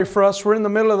For us, we're in the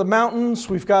middle of the mountains.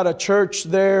 We've got a church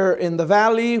there in the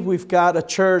valley. We've got a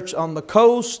church on the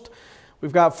coast.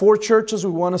 We've got 4 churches.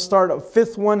 We want to start a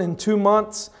 5th one in 2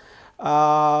 months.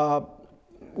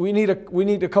 We need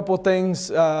a couple of things.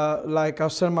 Like I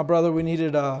was telling my brother, we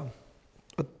needed a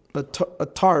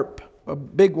tarp, a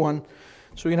big one,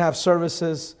 so we can have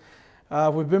services.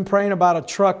 We've been praying about a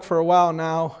truck for a while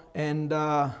now, and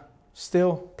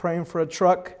still praying for a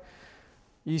truck.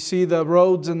 You see the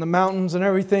roads and the mountains and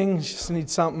everything. Just need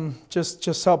something.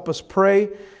 Just help us pray.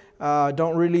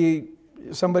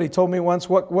 Somebody told me once,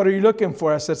 what are you looking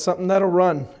for? I said, something that'll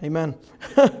run. Amen.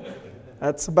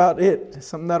 That's about it.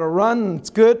 Something that'll run.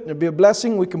 It's good. It'll be a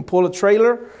blessing. We can pull a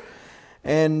trailer.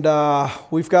 And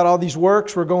we've got all these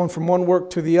works. We're going from one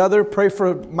work to the other. Pray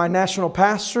for my national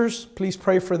pastors. Please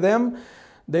pray for them.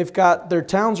 Their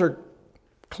towns are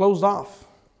closed off.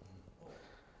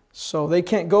 So they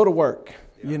can't go to work.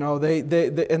 You know, they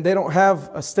don't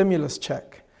have a stimulus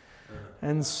check.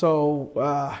 And so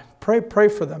pray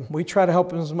for them. We try to help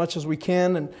them as much as we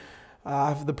can, and I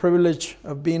have the privilege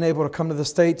of being able to come to the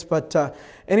States. But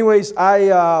anyways,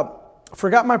 I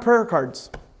forgot my prayer cards.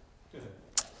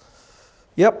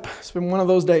 Yep, it's been one of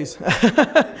those days.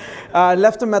 I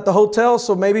left them at the hotel,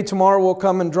 so maybe tomorrow we'll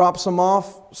come and drop some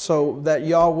off so that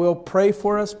y'all will pray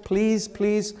for us. Please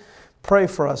pray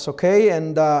for us, okay?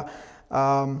 And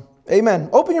amen.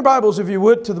 Open your Bibles, if you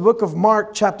would, to the book of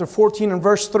Mark, chapter 14 and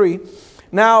verse 3.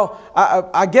 Now,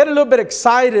 I get a little bit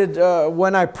excited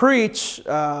when I preach,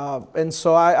 and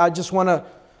so I just want to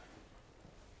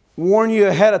warn you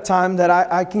ahead of time that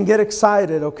I can get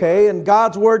excited, okay? And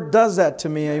God's Word does that to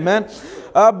me, amen?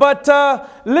 But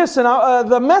listen,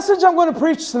 the message I'm going to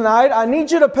preach tonight, I need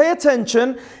you to pay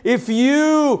attention. If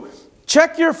you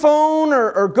check your phone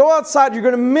or go outside, you're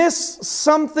going to miss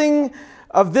something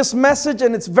of this message,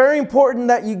 and it's very important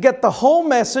that you get the whole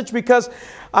message, because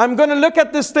I'm going to look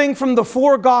at this thing from the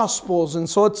 4 Gospels, and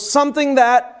so it's something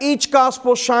that each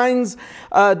Gospel shines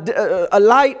a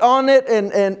light on it,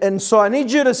 and so I need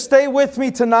you to stay with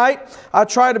me tonight. I'll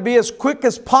try to be as quick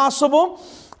as possible,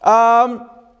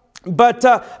 but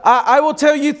I will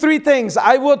tell you 3 things.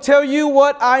 I will tell you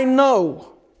what I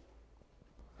know.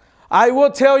 I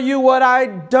will tell you what I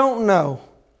don't know.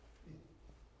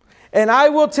 And I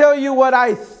will tell you what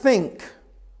I think.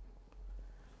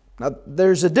 Now,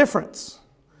 there's a difference.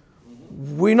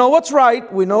 We know what's right.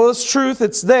 We know it's truth.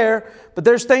 It's there. But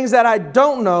there's things that I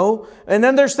don't know. And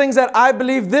then there's things that I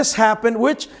believe this happened,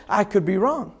 which I could be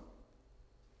wrong.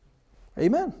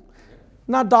 Amen.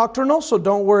 Not doctrinal, so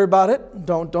don't worry about it.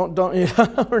 Don't. We're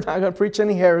not going to preach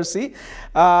any heresy.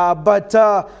 But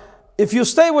if you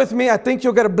stay with me, I think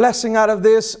you'll get a blessing out of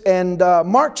this. And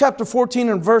Mark chapter 14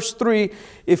 and verse 3,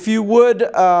 if you would,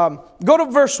 go to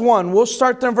verse 1. We'll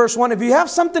start there in verse 1. If you have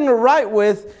something to write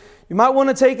with, you might want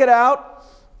to take it out.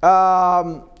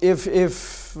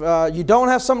 If you don't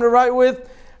have something to write with,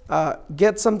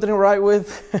 get something to write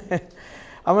with.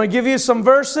 I'm going to give you some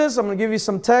verses. I'm going to give you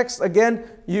some text. Again,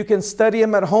 you can study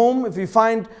them at home. If you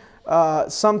find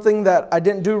something that I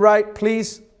didn't do right,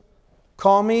 please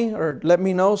call me or let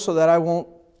me know so that I won't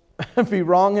be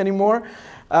wrong anymore.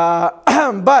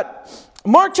 But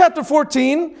Mark chapter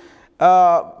 14,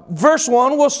 verse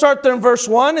 1, we'll start there in verse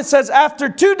 1. It says, after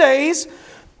 2 days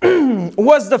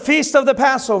was the feast of the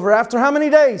Passover. After how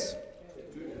many days?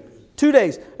 2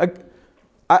 days.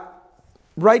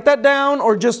 Write that down,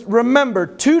 or just remember,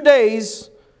 2 days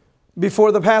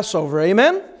before the Passover.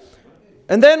 Amen?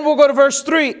 And then we'll go to verse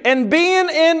 3. And being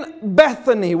in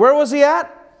Bethany. Where was he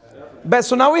at?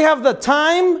 So now we have the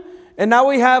time, and now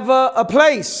we have a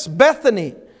place,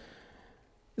 Bethany.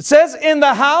 It says, in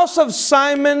the house of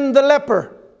Simon the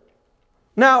leper.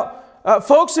 Now,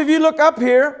 folks, if you look up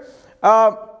here,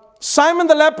 Simon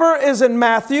the leper is in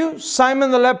Matthew.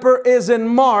 Simon the leper is in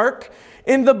Mark.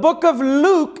 In the book of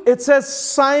Luke, it says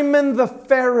Simon the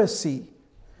Pharisee.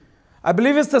 I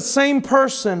believe it's the same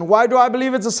person. Why do I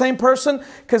believe it's the same person?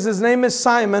 Because his name is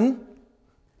Simon.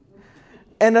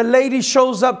 And a lady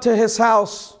shows up to his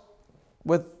house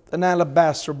with an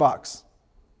alabaster box.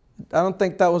 I don't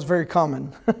think that was very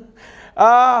common.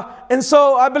 And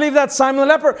so I believe that's Simon the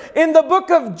leper. In the book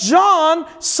of John,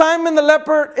 Simon the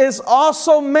leper is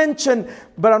also mentioned.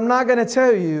 But I'm not going to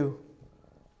tell you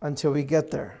until we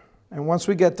get there. And once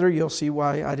we get there, you'll see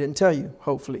why I didn't tell you,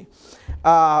 hopefully.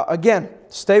 Again,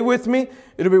 stay with me.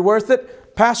 It'll be worth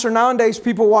it. Pastor, nowadays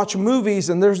people watch movies,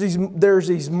 and there's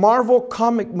these Marvel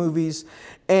comic movies.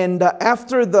 And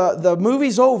after the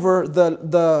movie's over,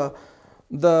 the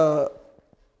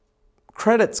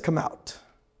credits come out.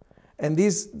 And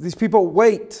these people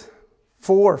wait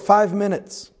 4 or 5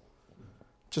 minutes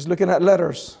just looking at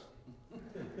letters.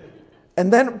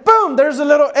 And then, boom, there's a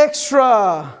little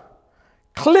extra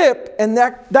clip, and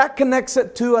that connects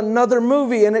it to another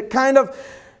movie. And it kind of,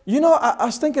 I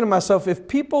was thinking to myself, if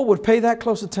people would pay that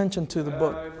close attention to the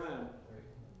book,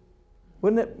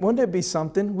 wouldn't it be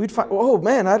something? We'd find, oh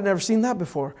man, I'd never seen that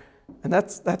before. And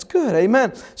that's good.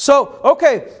 Amen. So,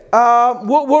 okay,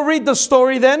 we'll read the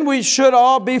story then. We should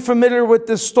all be familiar with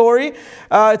this story.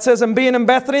 It says, and being in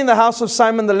Bethany in the house of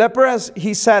Simon the leper, as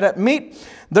he sat at meat,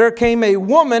 there came a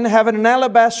woman having an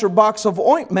alabaster box of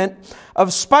ointment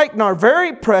of spikenard,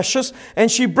 very precious, and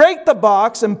she brake the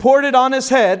box and poured it on his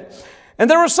head. And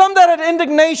there were some that had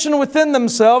indignation within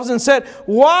themselves and said,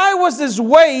 why was this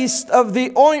waste of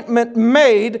the ointment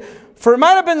made? For it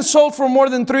might have been sold for more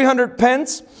than 300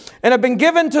 pence and have been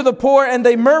given to the poor. And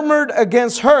they murmured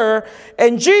against her.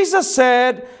 And Jesus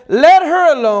said, let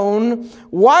her alone.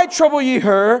 Why trouble ye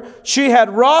her? She had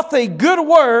wrought a good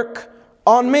work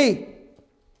on me.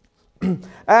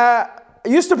 I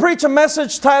used to preach a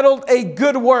message titled, A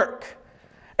Good Work.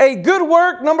 A good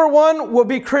work, number one, will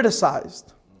be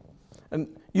criticized. And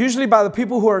usually by the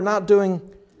people who are not doing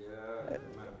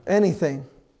anything.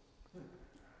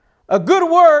 A good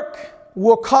work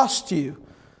will cost you.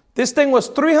 This thing was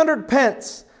 300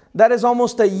 pence. That is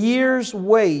almost a year's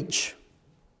wage.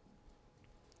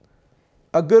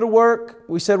 A good work,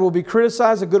 we said, will be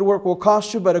criticized. A good work will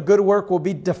cost you, but a good work will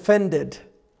be defended.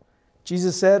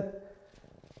 Jesus said,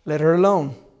 let her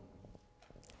alone.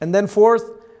 And then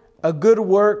fourth, a good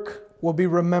work will be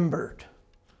remembered.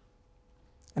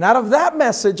 And out of that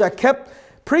message, I kept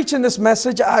preaching this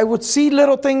message. I would see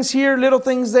little things here, little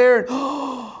things there.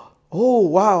 Oh,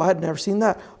 wow, I had never seen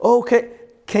that. Okay,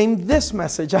 came this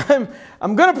message.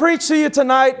 I'm going to preach to you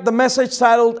tonight the message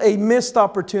titled, A Missed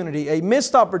Opportunity. A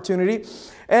Missed Opportunity.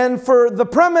 And for the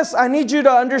premise, I need you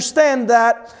to understand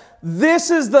that this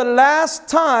is the last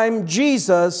time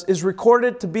Jesus is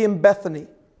recorded to be in Bethany.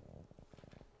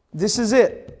 This is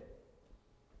it.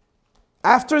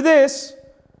 After this,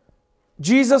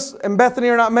 Jesus and Bethany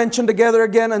are not mentioned together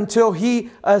again until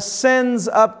he ascends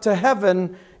up to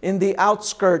heaven in the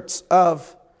outskirts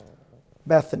of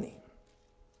Bethany.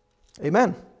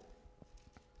 Amen.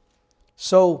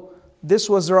 So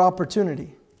this was their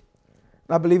opportunity.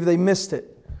 I believe they missed it.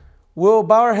 We'll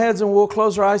bow our heads and we'll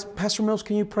close our eyes. Pastor Mills,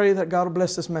 can you pray that God will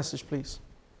bless this message, please?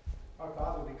 Our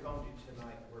Father, we come to you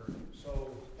tonight. We're so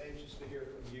anxious to hear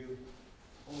from you.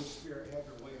 Holy Spirit, have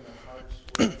your way in our hearts,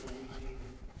 whatever we need,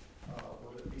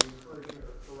 whether it be encouragement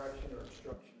or correction or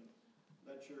instruction.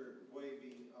 Let your way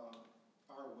be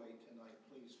our way tonight,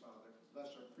 please, Father.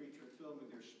 Bless our preacher. Fill him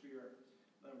with your Spirit.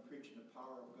 Let him preach in the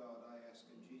power of God. I ask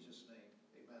in Jesus' name.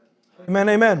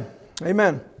 Amen. Amen, amen,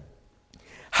 amen.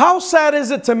 How sad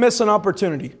is it to miss an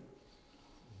opportunity?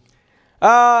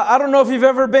 I don't know if you've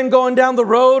ever been going down the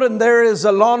road and there is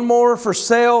a lawnmower for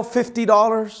sale,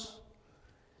 $50.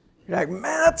 You're like, man,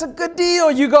 that's a good deal.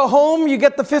 You go home, you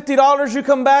get the $50, you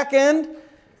come back in,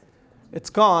 it's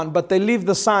gone. But they leave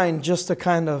the sign just to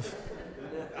kind of...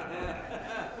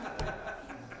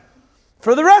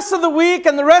 For the rest of the week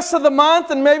and the rest of the month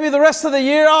and maybe the rest of the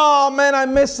year, oh man, I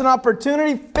missed an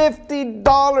opportunity,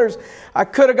 $50. I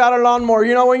could have got a lawnmower.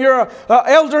 You know, when you're an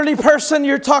elderly person,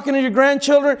 you're talking to your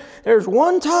grandchildren, there's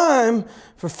one time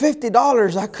for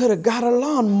 $50 I could have got a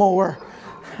lawnmower.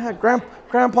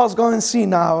 Grandpa's going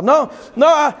senile. No,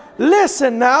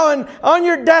 listen now, and on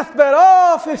your deathbed,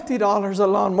 $50 a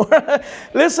lawnmower.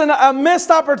 Listen, a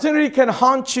missed opportunity can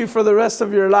haunt you for the rest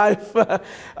of your life,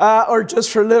 or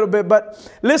just for a little bit. But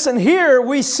listen, here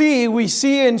we see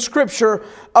in Scripture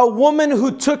a woman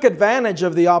who took advantage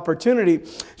of the opportunity.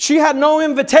 She had no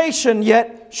invitation,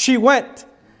 yet she went.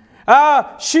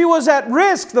 She was at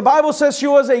risk. The Bible says she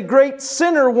was a great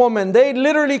sinner woman. They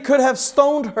literally could have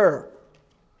stoned her.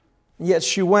 Yet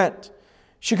she went.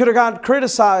 She could have gotten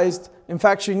criticized. In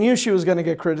fact, she knew she was going to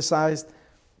get criticized.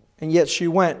 And yet she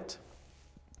went.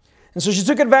 And so she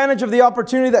took advantage of the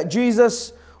opportunity that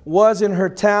Jesus was in her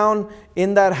town,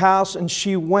 in that house, and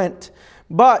she went.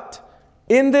 But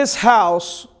in this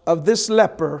house of this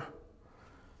leper,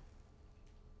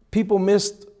 people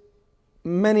missed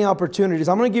many opportunities.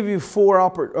 I'm going to give you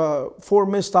four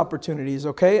missed opportunities,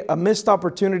 okay? A missed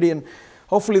opportunity, and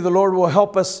hopefully the Lord will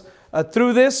help us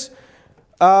through this.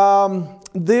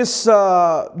 There's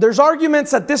arguments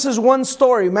that this is one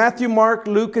story. Matthew, Mark,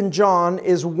 Luke, and John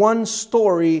is one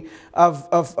story of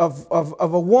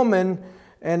a woman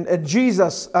and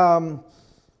Jesus.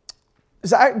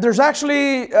 There's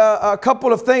actually a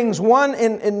couple of things. One,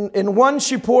 in one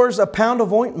she pours a pound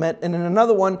of ointment, and in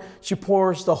another one she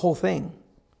pours the whole thing.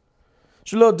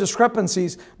 There's little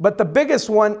discrepancies, but the biggest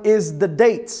one is the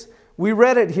dates. We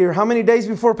read it here. How many days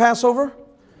before Passover?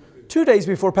 2 days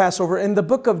before Passover. In the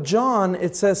book of John,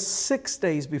 it says 6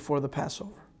 days before the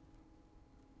Passover.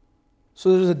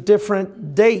 So there's a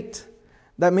different date.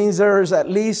 That means there's at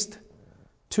least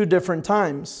 2 different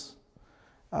times,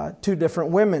 2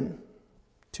 different women,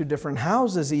 2 different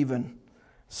houses even.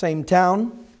 Same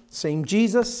town, same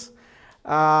Jesus.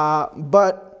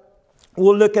 But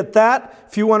we'll look at that.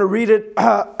 If you want to read it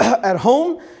at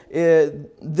home,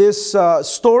 this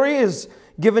story is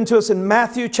given to us in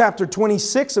Matthew chapter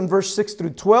 26 and verse 6 through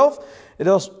 12.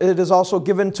 It is also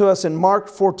given to us in Mark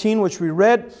 14, which we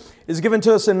read. It's given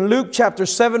to us in Luke chapter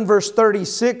 7, verse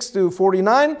 36 through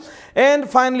 49. And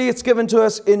finally, it's given to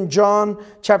us in John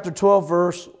chapter 12,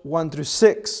 verse 1 through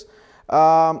 6.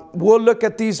 We'll look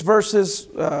at these verses.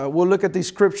 We'll look at these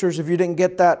scriptures if you didn't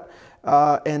get that.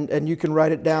 And you can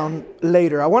write it down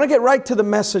later. I want to get right to the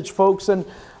message, folks. And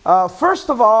first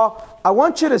of all, I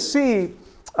want you to see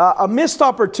a missed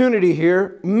opportunity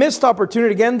here. Missed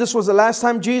opportunity. Again, this was the last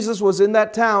time Jesus was in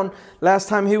that town. Last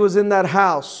time he was in that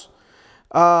house.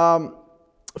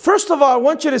 First of all, I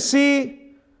want you to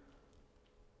see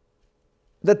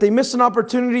that they missed an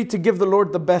opportunity to give the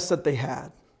Lord the best that they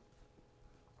had.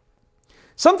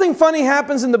 Something funny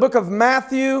happens in the book of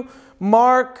Matthew,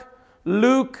 Mark,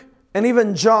 Luke, and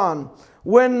even John.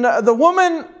 When the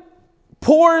woman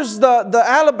pours the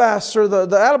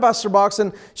alabaster box,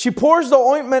 and she pours the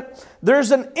ointment,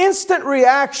 there's an instant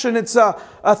reaction. It's a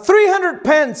 300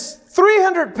 pence,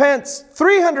 300 pence,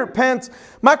 300 pence.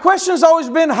 My question has always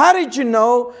been, how did you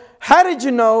know? How did you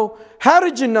know? How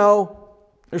did you know?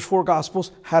 There's 4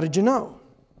 Gospels. How did you know?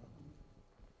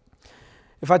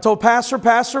 If I told Pastor,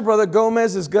 Brother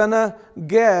Gomez is going to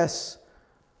guess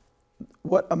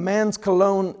what a man's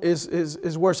cologne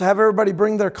is worth. Have everybody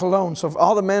bring their cologne. So if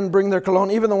all the men bring their cologne,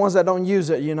 even the ones that don't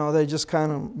use it, they just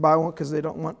kind of buy one because they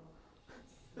don't want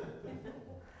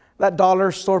that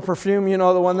dollar store perfume,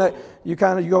 the one that you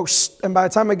go, and by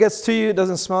the time it gets to you, it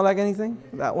doesn't smell like anything.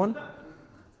 That one.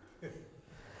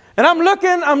 And I'm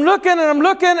looking,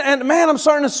 and man, I'm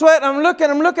starting to sweat. I'm looking,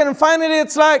 and finally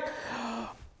it's like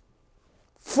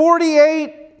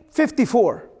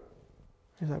 $48.54.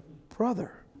 He's like,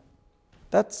 brother,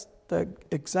 that's the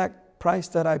exact price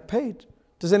that I paid.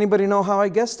 Does anybody know how I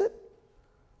guessed it?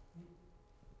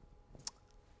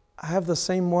 I have the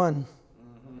same one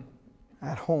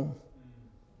at home.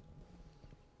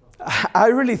 I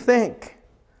really think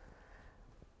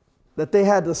that they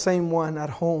had the same one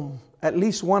at home. At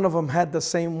least one of them had the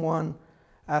same one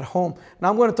at home. Now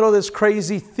I'm going to throw this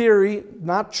crazy theory,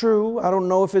 not true. I don't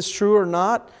know if it's true or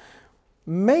not.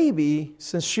 Maybe,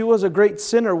 since she was a great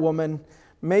sinner woman,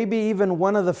 maybe even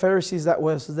one of the Pharisees that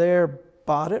was there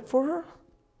bought it for her.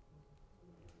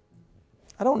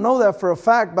 I don't know that for a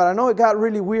fact, but I know it got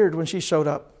really weird when she showed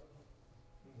up.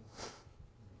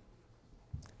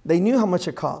 They knew how much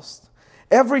it cost.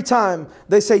 Every time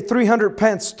they say 300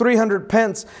 pence, 300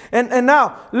 pence. And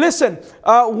now, listen,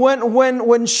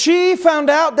 when she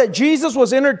found out that Jesus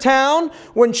was in her town,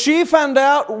 when she found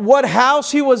out what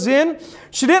house he was in,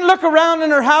 she didn't look around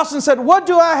in her house and said, what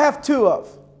do I have 2 of?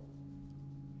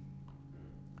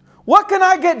 What can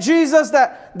I get Jesus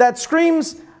that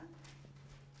screams,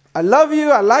 I love you,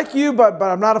 I like you, but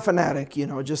I'm not a fanatic,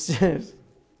 just...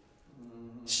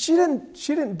 She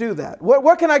didn't do that.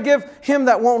 What can I give him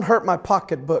that won't hurt my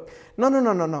pocketbook?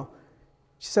 No.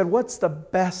 She said, what's the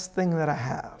best thing that I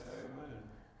have?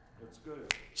 That's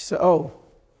good. She said, oh,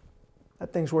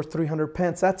 that thing's worth 300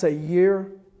 pence. That's a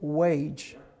year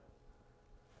wage.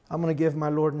 I'm going to give my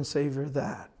Lord and Savior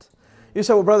that. You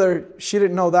say, well, brother, she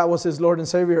didn't know that was his Lord and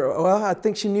Savior. Well, I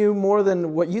think she knew more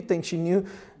than what you think she knew.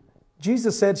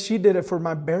 Jesus said she did it for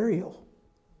my burial.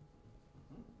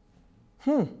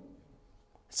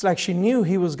 It's like she knew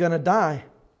he was going to die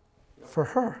for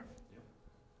her.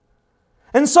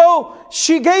 And so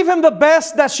she gave him the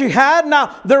best that she had.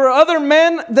 Now, there were other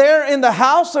men there in the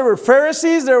house. There were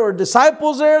Pharisees. There were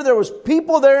disciples there. There was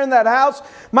people there in that house.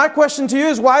 My question to you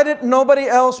is, why did nobody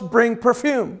else bring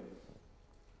perfume?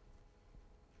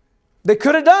 They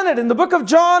could have done it. In the book of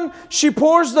John, she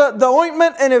pours the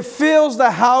ointment and it fills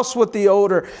the house with the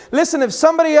odor. Listen, if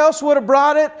somebody else would have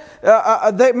brought it,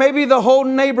 maybe the whole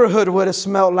neighborhood would have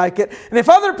smelled like it. And if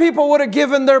other people would have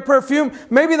given their perfume,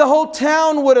 maybe the whole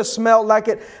town would have smelled like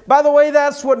it. By the way,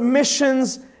 that's what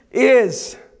missions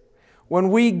is. When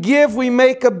we give, we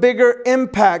make a bigger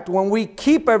impact. When we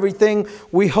keep everything,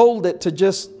 we hold it to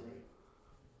just...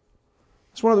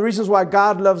 It's one of the reasons why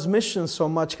God loves missions so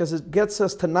much, because it gets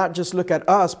us to not just look at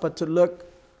us, but to look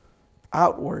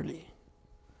outwardly.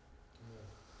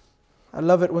 I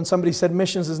love it when somebody said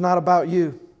missions is not about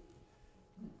you.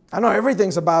 I know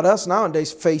everything's about us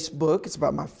nowadays. Facebook, it's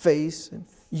about my face. And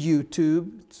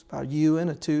YouTube. It's about you in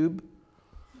a tube.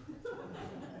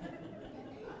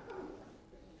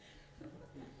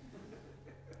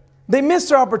 They missed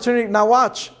their opportunity. Now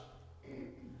watch.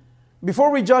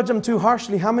 Before we judge them too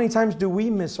harshly, how many times do we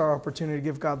miss our opportunity to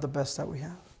give God the best that we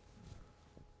have?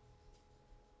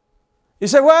 You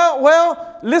say,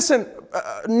 well, listen,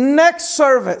 next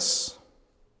service,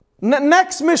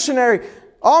 next missionary.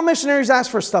 All missionaries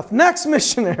ask for stuff. Next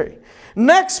missionary,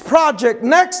 next project,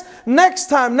 next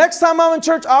time I'm in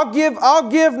church, I'll give,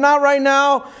 not right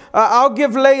now, I'll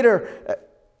give later.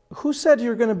 Who said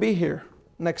you're going to be here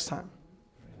next time?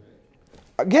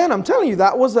 Again, I'm telling you,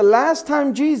 that was the last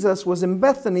time Jesus was in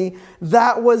Bethany.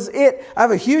 That was it. I have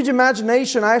a huge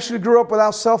imagination. I actually grew up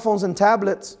without cell phones and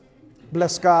tablets.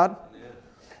 Bless God.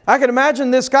 I can imagine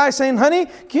this guy saying, honey,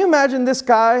 can you imagine this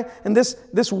guy and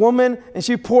this woman, and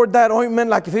she poured that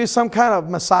ointment like if he was some kind of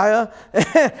Messiah?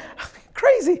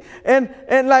 Crazy. And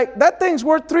like that thing's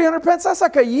worth 300 pence. That's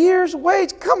like a year's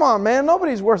wage. Come on, man.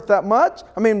 Nobody's worth that much.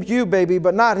 I mean, you, baby,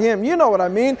 but not him. You know what I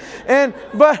mean.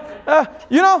 But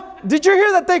did you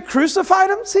hear that they crucified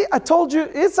him? See, I told you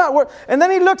it's not worth. And then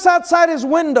he looks outside his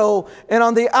window, and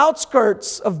on the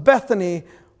outskirts of Bethany,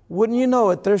 wouldn't you know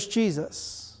it, there's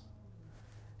Jesus.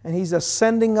 And he's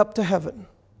ascending up to heaven.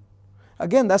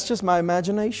 Again, that's just my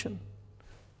imagination.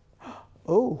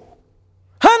 Oh,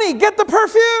 honey, get the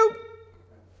perfume.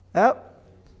 Yep,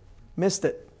 missed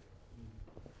it.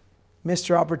 Missed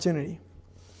your opportunity.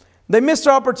 They missed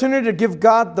their opportunity to give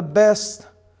God the best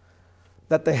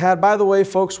that they had. By the way,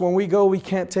 folks, when we go, we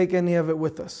can't take any of it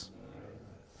with us.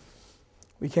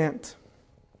 We can't.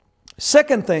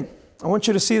 Second thing, I want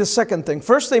you to see the second thing.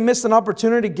 First, they missed an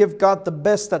opportunity to give God the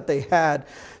best that they had.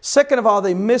 Second of all,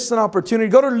 they missed an opportunity.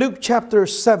 Go to Luke chapter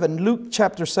 7. Luke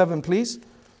chapter 7, please.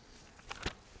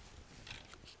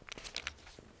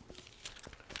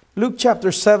 Luke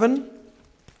chapter 7.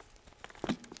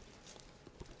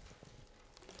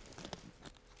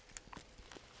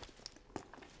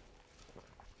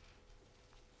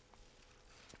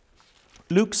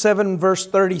 Luke 7 verse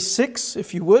 36,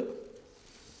 if you would.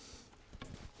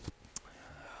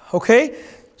 Okay,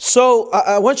 so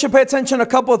I want you to pay attention to a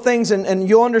couple of things, and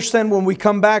you'll understand when we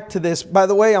come back to this. By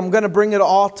the way, I'm going to bring it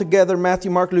all together,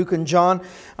 Matthew, Mark, Luke, and John.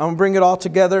 I'm going to bring it all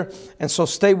together, and so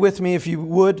stay with me if you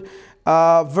would.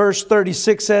 Verse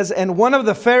 36 says, and one of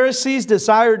the Pharisees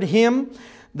desired him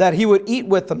that he would eat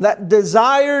with them. That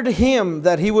desired him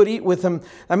that he would eat with him.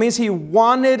 That means he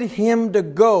wanted him to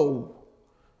go.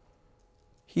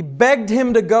 He begged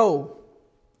him to go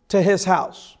to his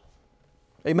house.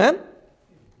 Amen?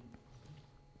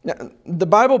 Now, the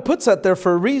Bible puts that there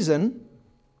for a reason.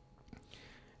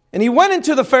 And he went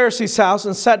into the Pharisee's house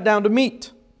and sat down to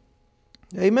meat.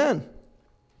 Amen.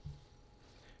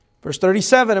 Verse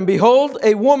 37, and behold,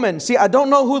 a woman. See, I don't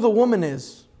know who the woman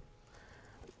is.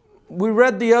 We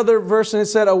read the other verse and it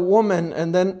said a woman,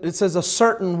 and then it says a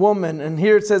certain woman, and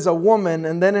here it says a woman,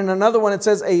 and then in another one it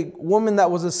says a woman that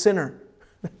was a sinner.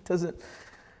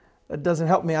 That doesn't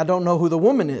help me. I don't know who the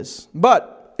woman is.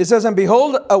 But it says, and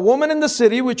behold, a woman in the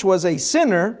city which was a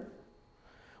sinner,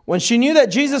 when she knew that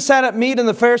Jesus sat at meat in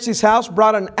the Pharisee's house,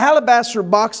 brought an alabaster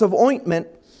box of ointment,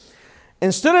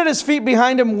 and stood at his feet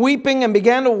behind him, weeping, and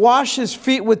began to wash his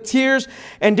feet with tears,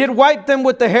 and did wipe them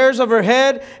with the hairs of her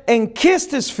head, and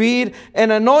kissed his feet,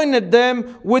 and anointed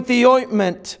them with the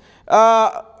ointment.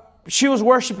 She was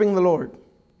worshiping the Lord.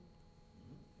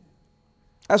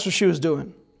 That's what she was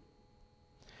doing.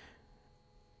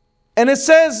 And it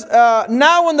says,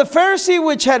 now when the Pharisee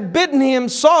which had bidden him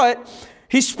saw it,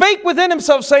 he spake within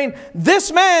himself, saying,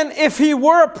 this man, if he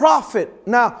were a prophet.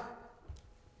 Now,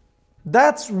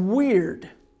 that's weird.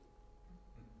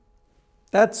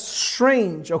 That's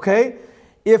strange, okay?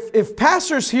 If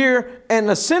pastor's here and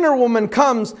a sinner woman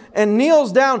comes and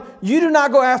kneels down, you do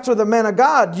not go after the man of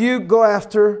God. You go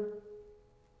after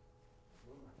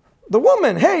the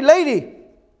woman. Hey, lady,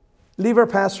 leave our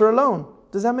pastor alone.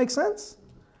 Does that make sense?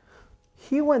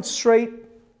 He went straight. Did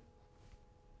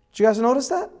you guys notice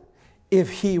that? If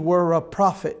he were a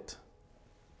prophet.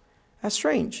 That's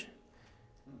strange.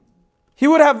 He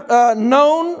would have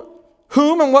known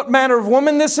whom and what manner of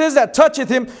woman this is that toucheth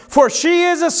him, for she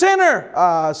is a sinner.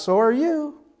 So are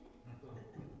you.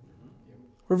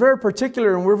 We're very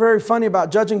particular and we're very funny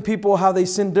about judging people how they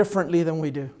sin differently than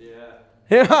we do.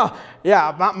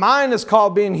 Yeah, mine is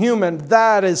called being human.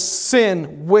 That is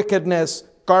sin, wickedness,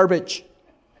 garbage.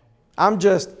 I'm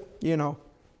just,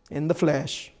 in the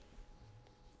flesh.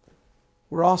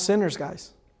 We're all sinners,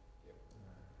 guys.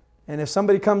 And if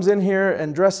somebody comes in here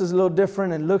and dresses a little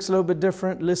different and looks a little bit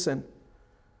different, listen,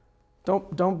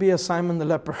 don't be a Simon the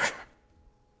leper.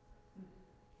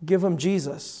 Give them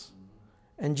Jesus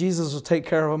and Jesus will take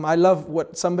care of them. I love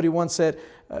what somebody once said,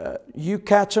 you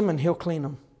catch them and He'll clean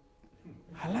them.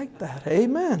 I like that.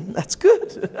 Amen. That's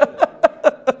good.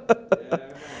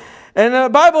 And the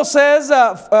Bible says,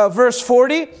 verse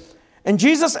 40, and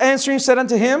Jesus answering said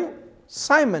unto him,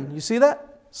 Simon, you see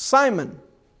that? Simon,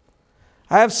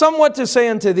 I have somewhat to say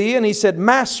unto thee. And he said,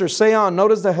 Master, say on.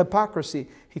 Notice the hypocrisy.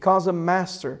 He calls him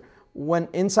Master, when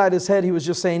inside his head he was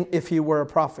just saying, if he were a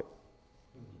prophet.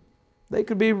 They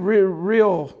could be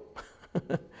real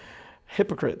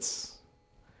hypocrites.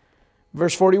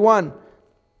 Verse 41,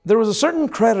 there was a certain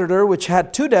creditor which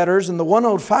had 2 debtors, and the one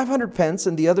owed 500 pence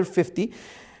and the other 50.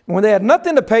 And when they had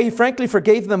nothing to pay, he frankly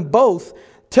forgave them both.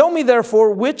 Tell me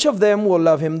therefore, which of them will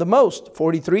love him the most?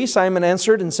 43, Simon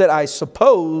answered and said, I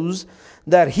suppose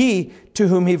that he to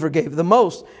whom he forgave the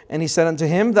most. And he said unto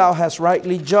him, thou hast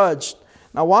rightly judged.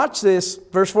 Now watch this,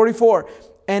 verse 44.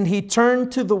 And he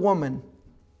turned to the woman.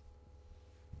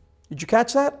 Did you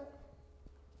catch that?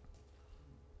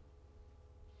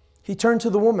 He turned to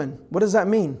the woman. What does that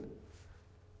mean?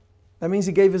 That means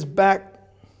he gave his back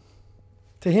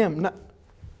to him.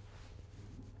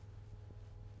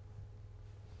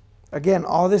 Again,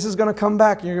 all this is going to come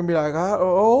back. And you're going to be like,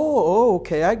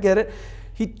 okay, I get it.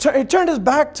 He turned his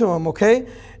back to him, okay?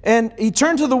 And he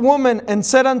turned to the woman and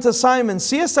said unto Simon,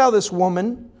 seest thou this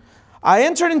woman? I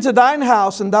entered into thine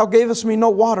house, and thou gavest me no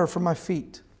water for my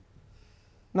feet.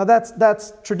 Now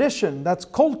that's tradition. That's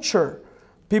culture.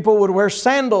 People would wear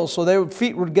sandals so their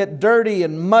feet would get dirty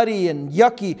and muddy and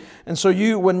yucky. And so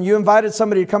when you invited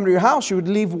somebody to come to your house, you would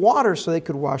leave water so they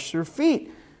could wash their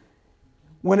feet.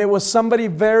 When it was somebody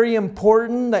very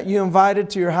important that you invited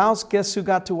to your house, guess who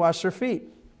got to wash their feet?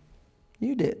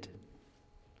 You did.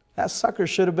 That sucker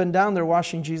should have been down there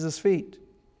washing Jesus' feet.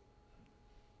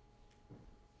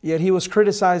 Yet he was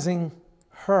criticizing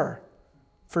her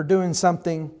for doing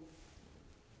something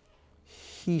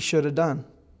he should have done.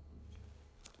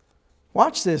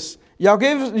 Watch this. Thou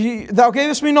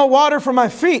gavest me no water for my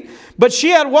feet, but she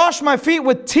had washed my feet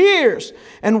with tears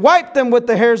and wiped them with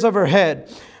the hairs of her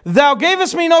head. Thou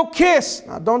gavest me no kiss.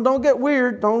 Now don't get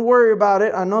weird. Don't worry about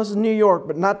it. I know this is New York,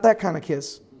 but not that kind of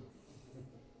kiss.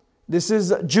 This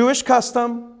is a Jewish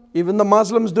custom. Even the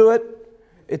Muslims do it.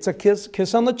 It's a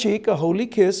kiss on the cheek, a holy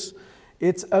kiss.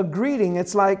 It's a greeting.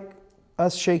 It's like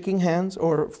us shaking hands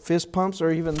or fist pumps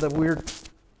or even the weird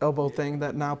elbow thing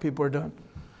that now people are doing.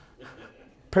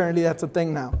 Apparently that's a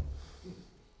thing now.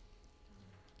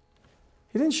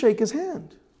 He didn't shake his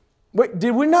hand. Wait,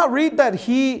 did we not read that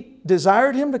he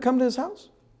desired him to come to his house?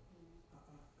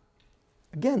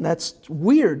 Again, that's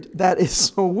weird. That is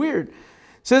so weird. It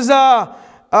says, thou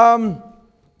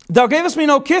gavest me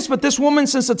no kiss, but this woman,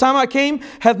 since the time I came,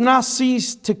 hath not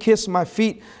ceased to kiss my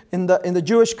feet. In the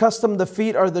Jewish custom, the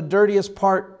feet are the dirtiest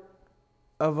part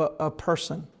of a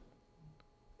person.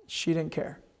 She didn't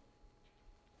care.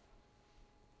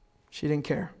 She didn't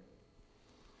care.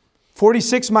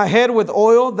 46, my head with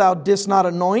oil thou didst not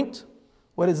anoint.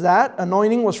 What is that?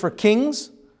 Anointing was for kings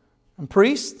and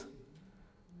priests.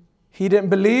 He didn't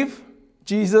believe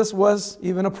Jesus was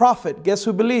even a prophet. Guess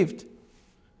who believed?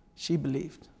 She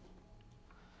believed.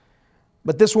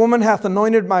 But this woman hath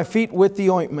anointed my feet with the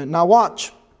ointment. Now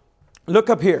watch. Look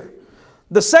up here.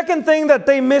 The second thing that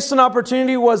they missed an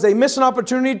opportunity was they missed an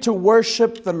opportunity to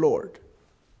worship the Lord.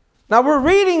 Now we're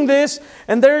reading this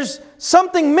and there's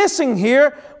something missing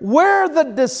here. Where are the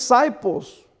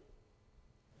disciples?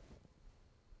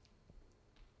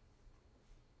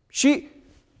 She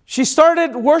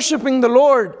started worshiping the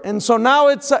Lord, and so now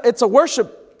it's a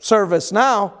worship service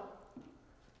now.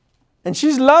 And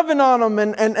she's loving on him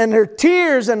and her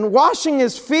tears and washing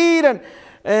his feet.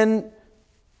 And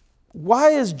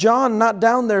why is John not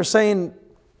down there saying,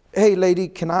 hey lady,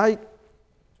 can I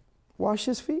wash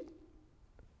his feet?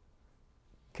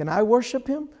 Can I worship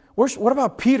him? What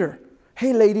about Peter?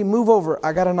 Hey lady, move over.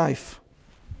 I got a knife.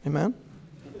 Amen?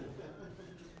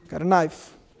 Got a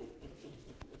knife.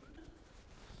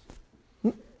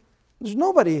 There's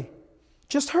nobody.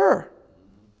 Just her.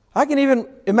 I can even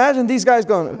imagine these guys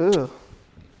going, ugh.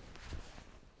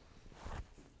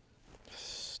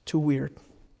 It's too weird.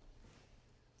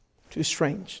 Too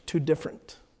strange. Too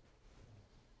different.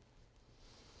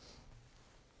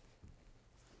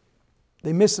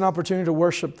 They missed an opportunity to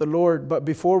worship the Lord, but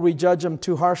before we judge them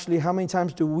too harshly, how many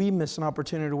times do we miss an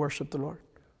opportunity to worship the Lord?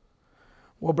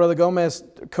 Well, Brother Gomez,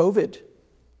 COVID.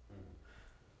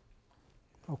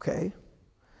 Okay.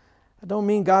 I don't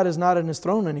mean God is not in His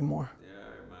throne anymore. Yeah,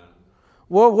 amen.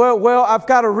 Well, I've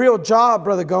got a real job,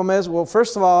 Brother Gomez. Well,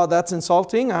 first of all, that's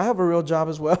insulting. I have a real job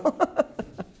as well.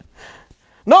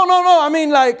 No. I mean,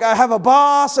 like, I have a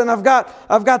boss and I've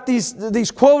got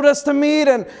these quotas to meet,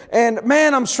 and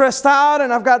man, I'm stressed out,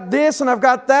 and I've got this and I've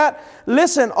got that.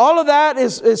 Listen, all of that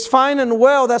is fine and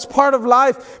well. That's part of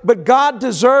life. But God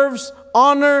deserves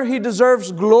honor. He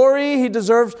deserves glory. He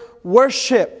deserves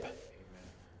worship.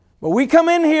 But we come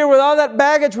in here with all that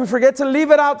baggage. We forget to leave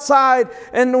it outside.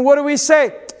 And what do we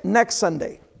say? Next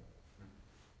Sunday.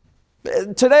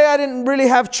 Today I didn't really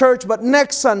have church, but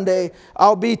next Sunday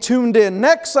I'll be tuned in.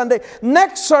 Next Sunday,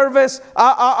 next service,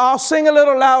 I'll sing a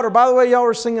little louder. By the way, y'all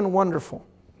were singing wonderful.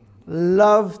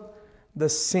 Loved the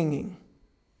singing.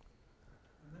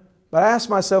 But I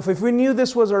asked myself, if we knew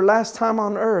this was our last time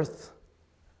on earth,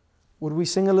 would we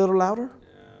sing a little louder?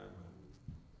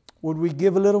 Would we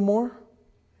give a little more?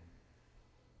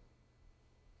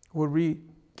 Would we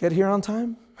get here on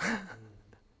time?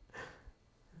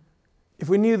 If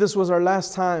we knew this was our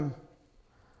last time.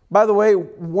 By the way,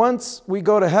 once we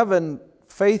go to heaven,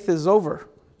 faith is over.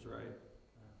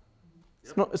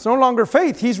 That's right. It's no longer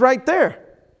faith. He's right there.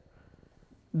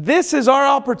 This is our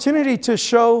opportunity to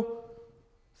show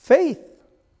faith.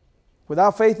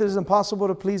 Without faith, it is impossible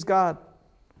to please God.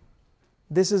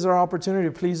 This is our opportunity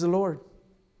to please the Lord.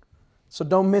 So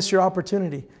don't miss your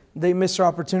opportunity. They miss their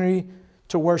opportunity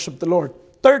to worship the Lord.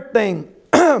 Third thing,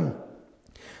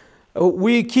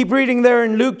 we keep reading there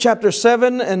in Luke chapter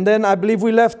 7, and then I believe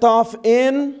we left off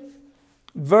in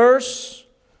verse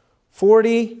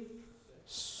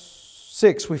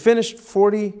 46. We finished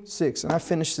 46, and I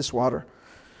finished this water.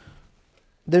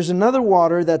 There's another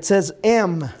water that says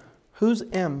M. Who's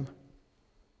M?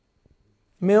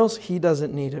 Mills? He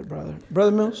doesn't need it, brother.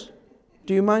 Brother Mills,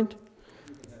 do you mind?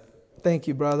 Thank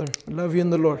you, brother. I love you in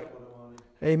the Lord.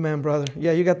 Amen, brother.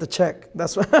 Yeah, you got the check.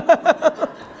 That's what.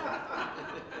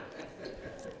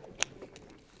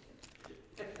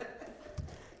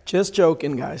 Just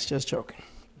joking, guys. Just joking.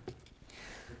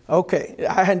 Okay,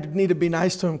 I need to be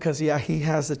nice to him because he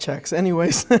has the checks.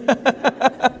 Anyways, the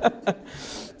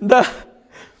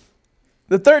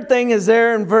third thing is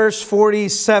there in verse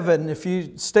 47. If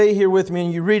you stay here with me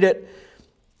and you read it,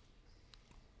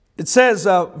 it says,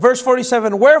 verse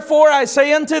 47, "Wherefore I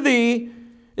say unto thee,"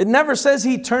 it never says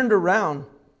he turned around.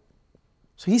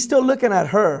 So he's still looking at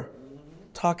her,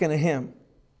 talking to him.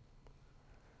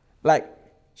 Like,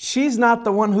 she's not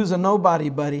the one who's a nobody,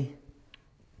 buddy.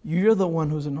 You're the one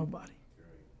who's a nobody.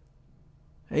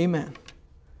 Amen.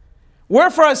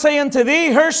 "Wherefore I say unto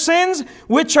thee, her sins,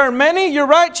 which are many," you're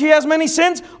right, she has many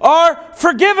sins, "are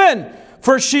forgiven.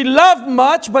 For she loved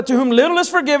much, but to whom little is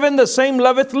forgiven, the same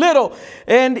loveth little.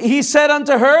 And he said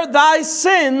unto her, Thy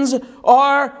sins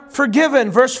are forgiven."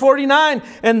 Verse 49,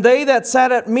 "And they that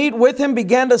sat at meat with him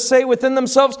began to say within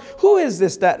themselves, Who is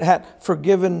this that hath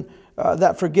forgiven,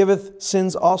 that forgiveth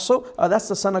sins also?" That's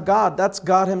the Son of God. That's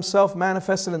God Himself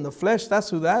manifested in the flesh. That's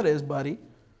who that is, buddy.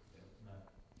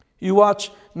 You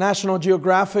watch National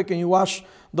Geographic and you watch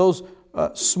those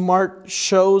smart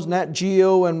shows, Nat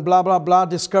Geo and blah, blah, blah,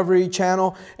 Discovery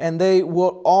Channel, and they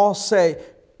will all say,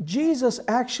 Jesus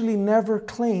actually never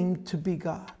claimed to be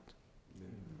God.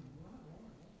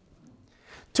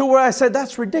 To where I said,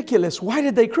 that's ridiculous. Why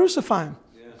did they crucify Him?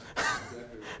 Yeah, exactly.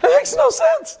 It makes no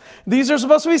sense. These are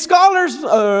supposed to be scholars.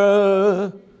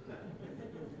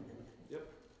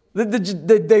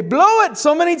 They blow it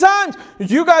so many times.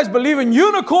 You guys believe in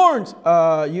unicorns.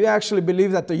 You actually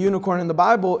believe that the unicorn in the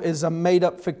Bible is a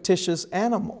made-up fictitious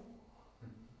animal.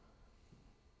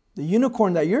 The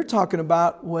unicorn that you're talking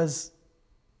about was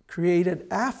created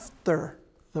after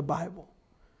the Bible.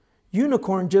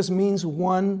 Unicorn just means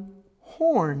one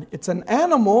horn. It's an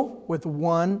animal with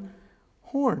one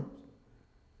horn.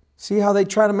 See how they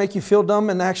try to make you feel dumb,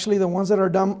 and actually the ones that are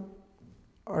dumb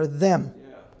are them.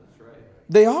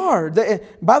 They are.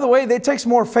 By the way, it takes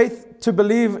more faith to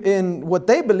believe in what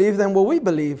they believe than what we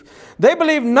believe. They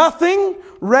believe nothing,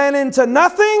 ran into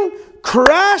nothing,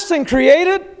 crashed and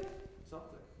created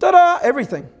something. Ta-da!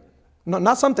 Everything. No,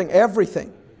 not something,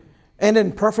 everything. And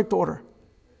in perfect order.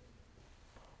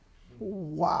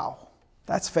 Wow.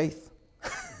 That's faith.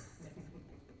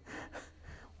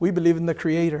 We believe in the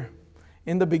Creator.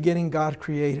 In the beginning, God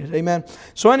created. Amen.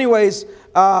 So anyways,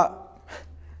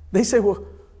 they say, well,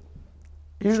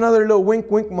 here's another little wink,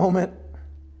 wink moment.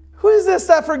 Who is this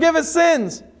that forgiveth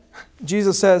sins?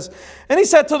 Jesus says, and He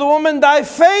said to the woman, Thy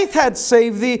faith hath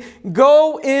saved thee.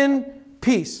 Go in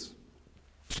peace.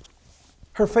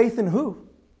 Her faith in who?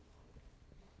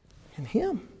 In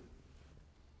Him.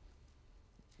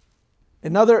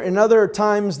 In other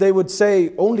times they would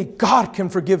say, only God can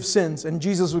forgive sins. And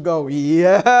Jesus would go,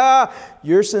 yeah,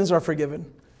 your sins are forgiven.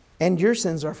 And your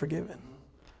sins are forgiven.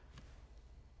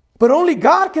 But only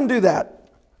God can do that.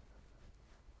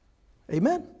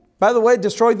 Amen. By the way,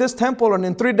 destroyed this temple, and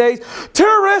in 3 days,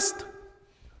 terrorist!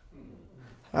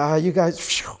 You guys...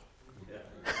 Phew.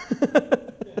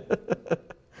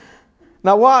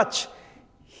 Now watch.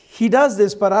 He does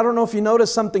this, but I don't know if you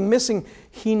notice something missing.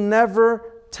 He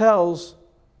never tells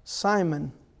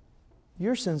Simon,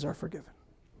 your sins are forgiven.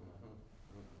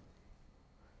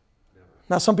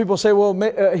 Now some people say, well,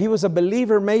 he was a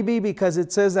believer maybe because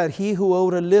it says that he who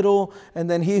owed a little and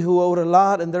then he who owed a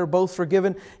lot, and they're both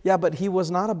forgiven. Yeah, but he was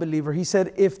not a believer. He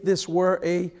said if this were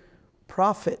a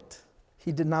prophet,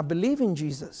 he did not believe in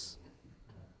Jesus.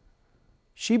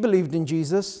 She believed in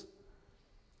Jesus.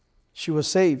 She was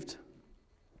saved.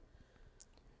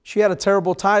 She had a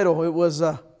terrible title. It was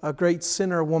a great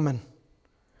sinner woman.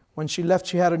 When she left,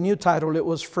 she had a new title. It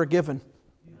was forgiven.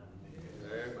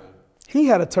 He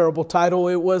had a terrible title.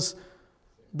 It was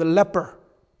the leper.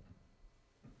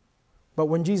 But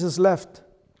when Jesus left,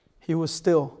 he was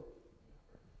still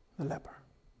the leper.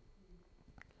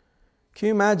 Can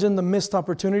you imagine the missed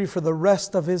opportunity for the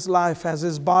rest of his life as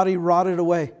his body rotted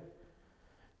away?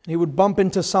 He would bump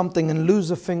into something and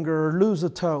lose a finger or lose a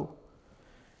toe.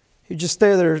 He'd just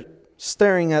stay there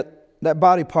staring at that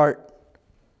body part,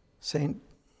 saying,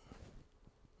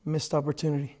 missed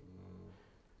opportunity.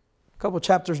 A couple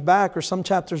chapters back, or some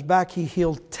chapters back, he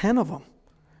healed 10 of them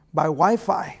by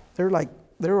Wi-Fi.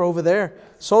 They're over there,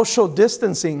 social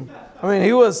distancing. I mean,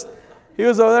 he was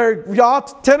over there. Y'all,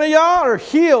 10 of y'all are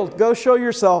healed. Go show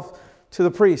yourself to the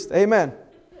priest. Amen.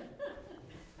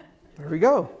 There we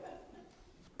go.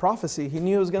 Prophecy. He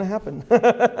knew it was going to happen.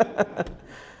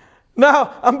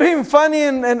 Now, I'm being funny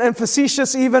and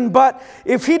facetious even, but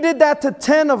if he did that to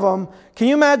 10 of them, can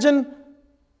you imagine?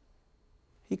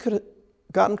 He could have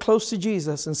gotten close to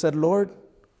Jesus and said, Lord,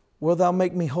 wilt thou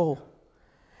make me whole?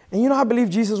 And you know, I believe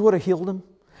Jesus would have healed him.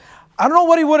 I don't know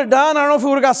what he would have done. I don't know if he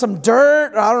would have got some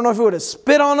dirt. I don't know if he would have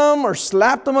spit on him or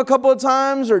slapped him a couple of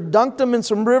times or dunked him in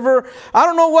some river. I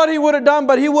don't know what he would have done,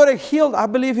 but he would have healed. I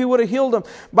believe he would have healed him.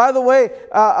 By the way,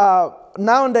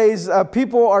 nowadays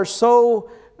people are so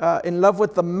in love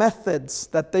with the methods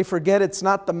that they forget it's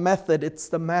not the method, it's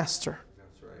the master.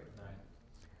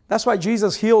 That's why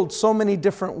Jesus healed so many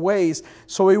different ways.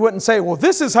 So he wouldn't say, well,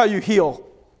 this is how you heal.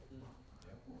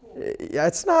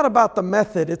 It's not about the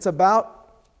method. It's about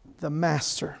the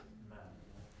master.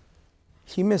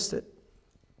 He missed it.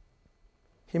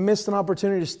 He missed an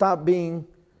opportunity to stop being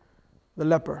the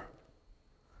leper.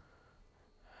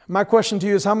 My question to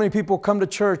you is, how many people come to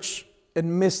church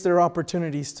and miss their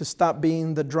opportunities to stop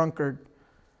being the drunkard,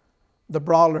 the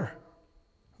brawler,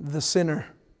 the sinner?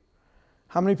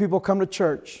 How many people come to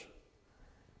church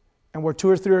and where 2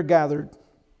 or 3 are gathered,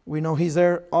 we know He's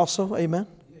there also? Amen?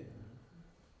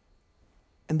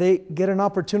 And they get an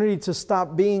opportunity to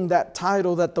stop being that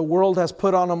title that the world has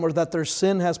put on them or that their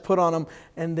sin has put on them,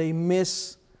 and they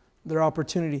miss their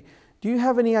opportunity. Do you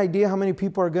have any idea how many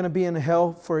people are going to be in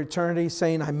hell for eternity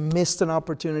saying, I missed an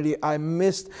opportunity,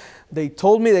 they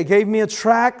told me, they gave me a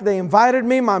tract, they invited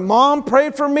me, my mom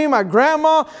prayed for me, my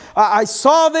grandma, I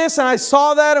saw this and I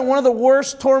saw that, and one of the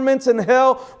worst torments in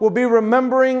hell will be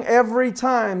remembering every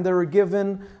time they were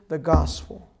given the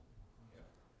gospel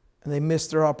and they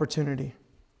missed their opportunity.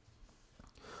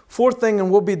 Fourth thing, and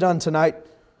we'll be done tonight,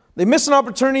 they missed an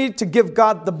opportunity to give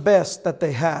God the best that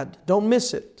they had. Don't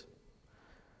miss it.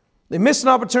 They missed an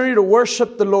opportunity to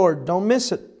worship the Lord. Don't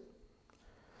miss it.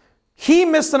 He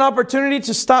missed an opportunity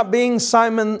to stop being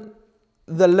Simon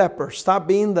the leper. Stop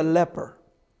being the leper.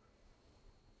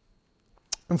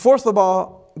 And fourth of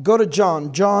all, go to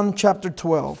John chapter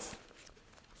 12.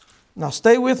 Now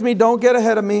stay with me. Don't get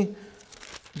ahead of me.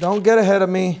 Don't get ahead of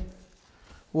me.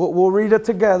 We'll read it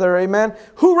together. Amen.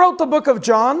 Who wrote the book of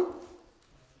John?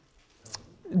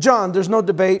 John. There's no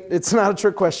debate. It's not a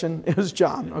trick question. It was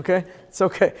John. Okay. It's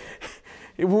okay.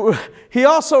 He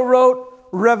also wrote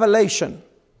Revelation.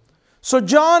 So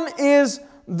John is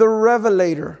the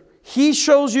revelator. He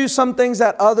shows you some things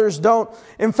that others don't.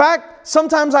 In fact,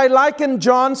 sometimes I liken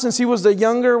John, since he was the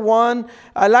younger one,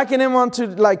 I liken him onto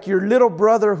like your little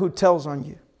brother who tells on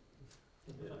you.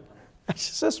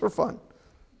 It's just for fun.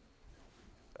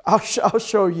 I'll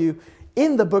show you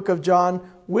in the book of John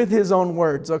with his own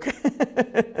words, okay?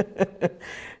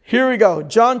 Here we go.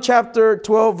 John chapter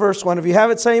 12, verse 1. If you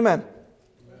have it, say amen.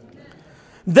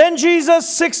 Then Jesus,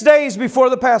 6 days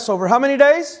before the Passover. How many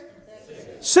days?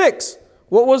 6.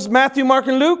 What was Matthew, Mark,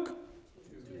 and Luke?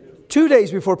 2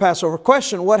 days before Passover.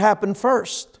 Question, what happened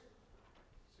first?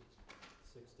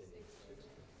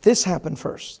 This happened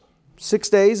first. 6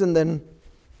 days and then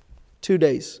 2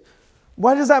 days.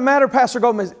 Why does that matter, Pastor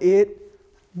Gomez? It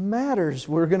matters.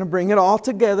 We're going to bring it all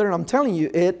together, and I'm telling you,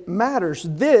 it matters.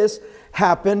 This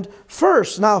happened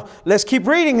first. Now, let's keep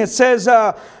reading. It says,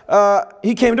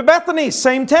 he came to Bethany,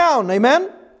 same town.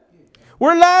 Amen?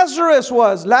 Where Lazarus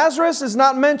was. Lazarus is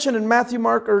not mentioned in Matthew,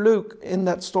 Mark, or Luke in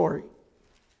that story.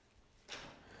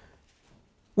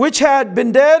 Which had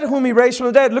been dead, whom he raised from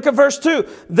the dead. Look at verse 2.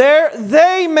 There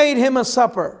they made him a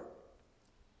supper.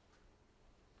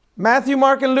 Matthew,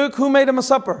 Mark, and Luke, who made him a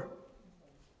supper?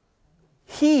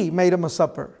 He made him a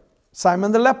supper.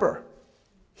 Simon the leper.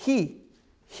 He.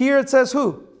 Here it says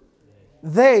who?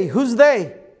 They. Who's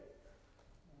they?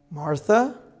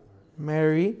 Martha,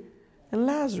 Mary, and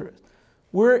Lazarus.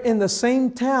 We're in the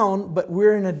same town, but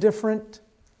we're in a different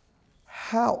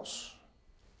house.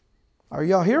 Are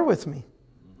y'all here with me?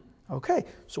 Okay,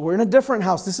 so we're in a different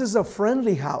house. This is a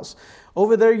friendly house.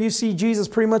 Over there you see Jesus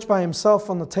pretty much by himself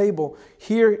on the table.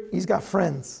 Here he's got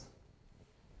friends.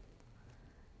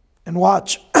 And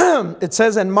watch, it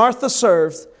says, and Martha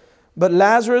served, but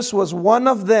Lazarus was one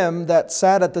of them that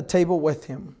sat at the table with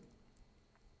him.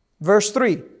 Verse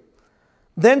 3.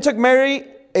 Then took Mary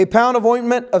a pound of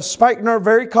ointment of spikenard,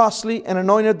 very costly, and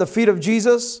anointed the feet of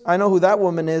Jesus. I know who that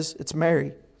woman is. It's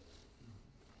Mary.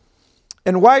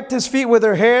 And wiped his feet with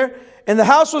her hair, and the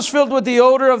house was filled with the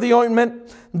odor of the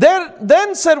ointment.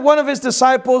 Then said one of his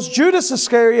disciples, Judas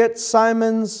Iscariot,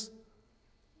 Simon's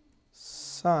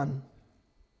son.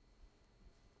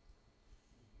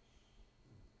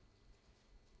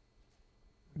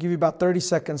 I'll give you about 30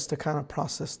 seconds to kind of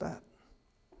process that.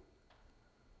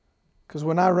 Because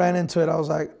when I ran into it, I was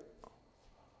like,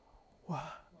 what?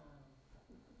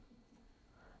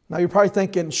 Now you're probably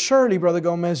thinking, Shirley, Brother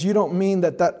Gomez, you don't mean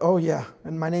that, oh yeah,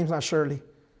 and my name's not Shirley.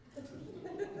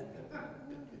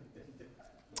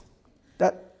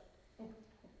 I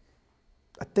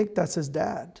think that's his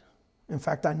dad. In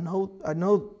fact, I know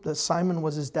that Simon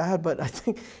was his dad, but I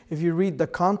think if you read the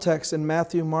context in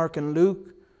Matthew, Mark, and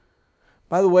Luke,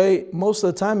 by the way, most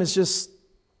of the time it's just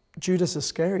Judas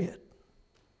Iscariot.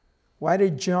 Why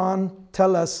did John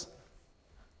tell us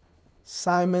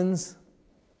Simon's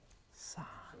son?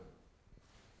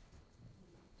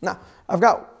 Now, I've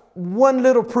got one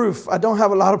little proof. I don't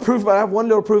have a lot of proof, but I have one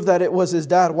little proof that it was his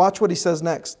dad. Watch what he says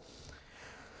next.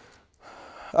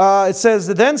 It says,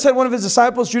 then said one of his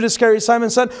disciples, Judas Iscariot,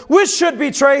 Simon's son, which should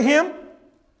betray him?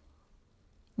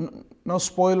 No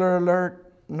spoiler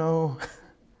alert. No.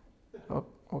 Oh,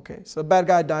 okay, so the bad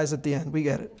guy dies at the end. We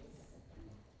get it.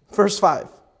 Verse 5.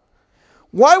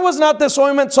 Why was not this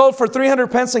ointment sold for 300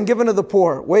 pence and given to the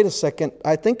poor? Wait a second.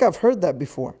 I think I've heard that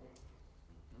before.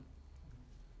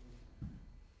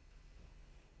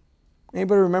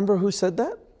 Anybody remember who said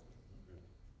that?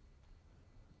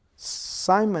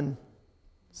 Simon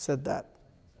said that.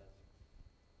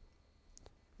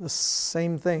 The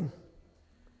same thing.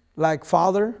 Like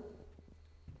father,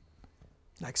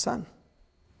 like son.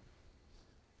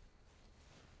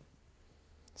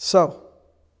 So,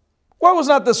 why was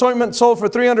not this ointment sold for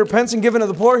 300 pence and given to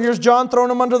the poor? Here's John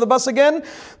throwing him under the bus again.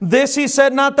 This he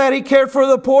said, not that he cared for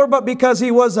the poor, but because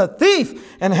he was a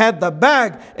thief and had the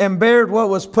bag and bared what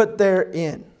was put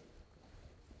therein.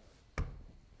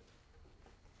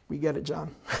 We get it,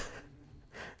 John.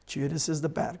 Judas is the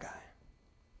bad guy.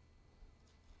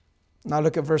 Now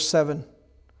look at verse 7.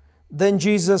 Then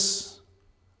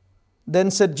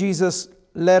said Jesus,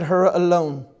 let her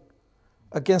alone.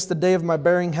 Against the day of my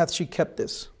burying hath she kept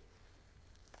this.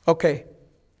 Okay.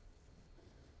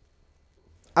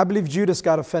 I believe Judas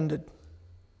got offended.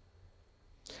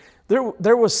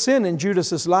 There was sin in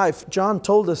Judas's life. John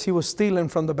told us he was stealing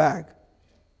from the bag.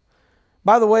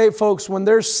 By the way, folks, when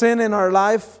there's sin in our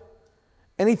life,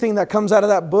 anything that comes out of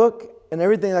that book and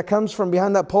everything that comes from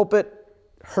behind that pulpit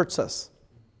hurts us.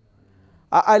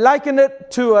 I liken it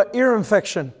to an ear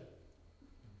infection.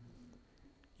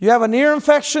 You have an ear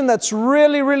infection that's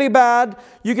really, really bad.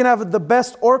 You can have the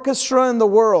best orchestra in the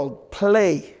world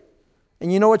play.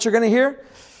 And you know what you're going to hear?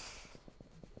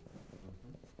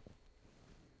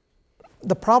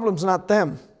 The problem's not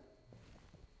them. The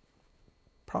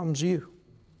problem's you.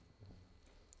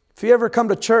 If you ever come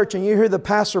to church and you hear the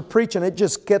pastor preach and it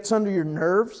just gets under your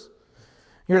nerves,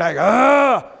 you're like,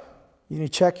 ah! You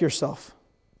need to check yourself.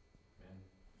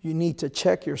 You need to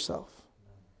check yourself.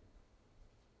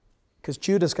 Because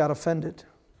Judas got offended.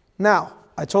 Now,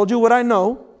 I told you what I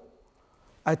know.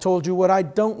 I told you what I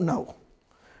don't know.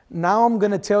 Now I'm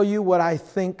going to tell you what I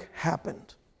think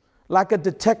happened. Like a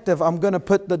detective, I'm going to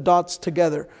put the dots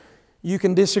together. You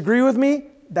can disagree with me.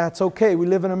 That's okay. We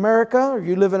live in America, or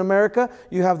you live in America.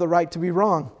 You have the right to be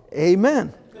wrong.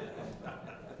 Amen.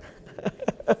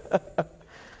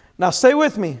 Now stay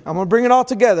with me. I'm going to bring it all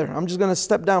together. I'm just going to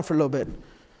step down for a little bit.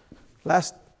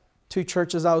 Last 2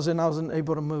 churches I wasn't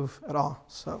able to move at all.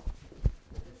 So,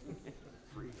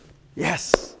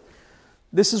 yes.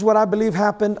 This is what I believe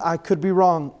happened. I could be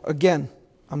wrong. Again,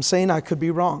 I'm saying I could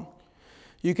be wrong.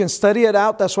 You can study it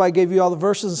out. That's why I gave you all the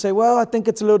verses and say, well, I think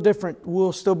it's a little different.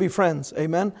 We'll still be friends.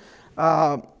 Amen.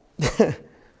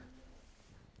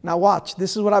 Now watch.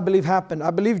 This is what I believe happened.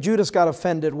 I believe Judas got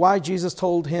offended. Why Jesus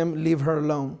told him, leave her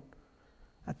alone.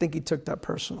 I think he took that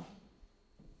personal.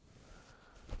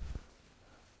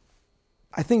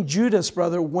 I think Judas,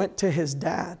 brother, went to his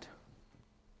dad.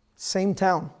 Same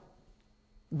town.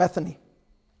 Bethany.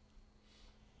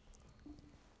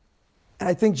 And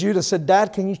I think Judas said,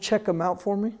 Dad, can you check him out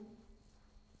for me?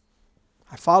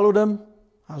 I followed him.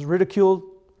 I was ridiculed.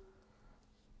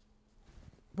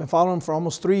 Been following him for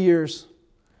almost 3 years.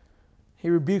 He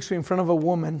rebukes me in front of a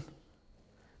woman.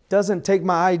 Doesn't take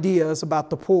my ideas about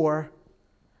the poor.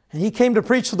 And he came to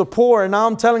preach to the poor, and now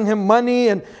I'm telling him money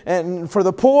and for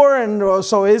the poor. And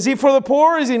so is he for the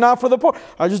poor? Is he not for the poor?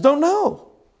 I just don't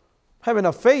know. I have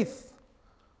enough faith.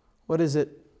 What is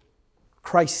it?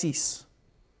 Crisis.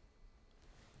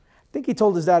 I think he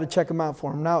told his dad to check him out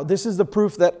for him. Now, this is the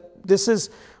proof that this is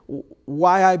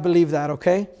why I believe that,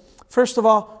 okay? First of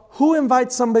all, who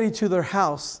invites somebody to their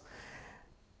house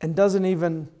and doesn't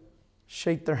even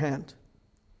shake their hand?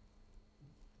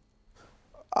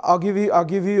 I'll give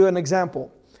you an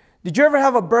example. Did you ever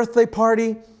have a birthday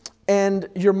party and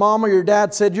your mom or your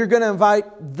dad said, you're going to invite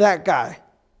that guy?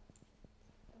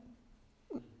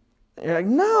 You're like,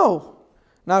 no.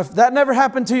 Now, if that never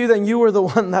happened to you, then you were the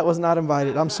one that was not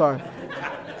invited. I'm sorry.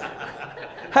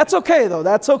 That's okay, though.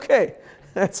 That's okay.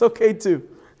 That's okay, too.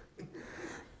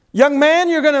 Young man,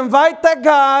 you're going to invite that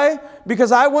guy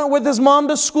because I went with his mom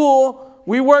to school.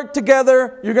 We worked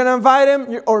together. You're going to invite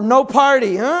him or no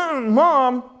party.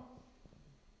 Mom.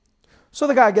 So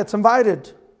the guy gets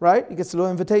invited, right? He gets a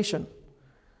little invitation.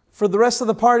 For the rest of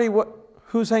the party,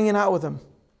 who's hanging out with him?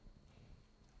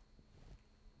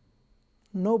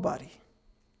 Nobody.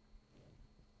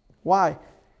 Why?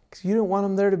 Because you didn't want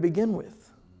him there to begin with.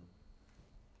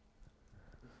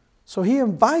 So he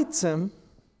invites him,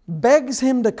 begs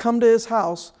him to come to his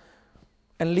house,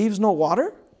 and leaves no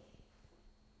water?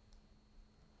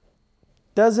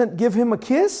 Doesn't give him a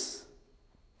kiss?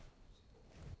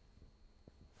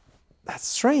 That's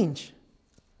strange.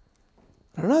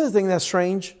 And another thing that's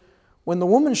strange, when the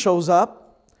woman shows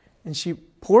up and she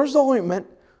pours the ointment,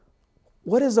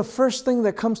 what is the first thing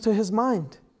that comes to his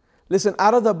mind? Listen,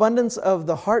 out of the abundance of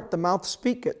the heart, the mouth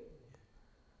speaketh.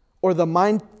 Or the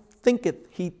mind thinketh.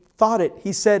 He thought it.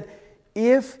 He said,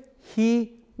 if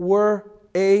he were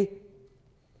a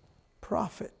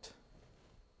prophet.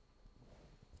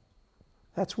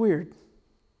 That's weird.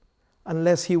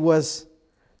 Unless he was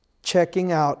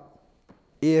checking out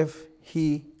if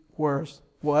he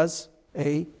was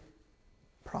a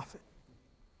prophet.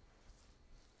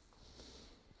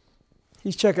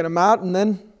 He's checking him out, and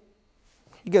then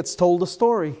he gets told a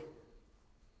story.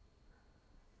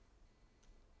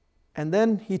 And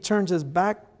then he turns his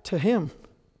back to him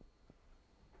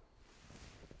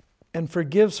and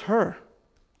forgives her.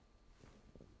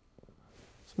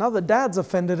 So now the dad's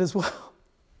offended as well.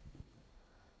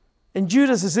 And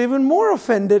Judas is even more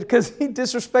offended because he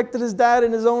disrespected his dad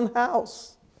in his own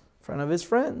house in front of his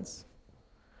friends.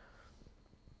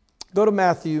 Go to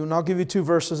Matthew, and I'll give you 2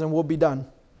 verses and we'll be done.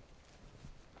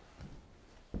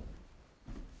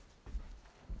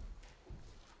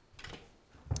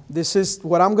 This is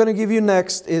what I'm going to give you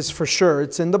next is for sure.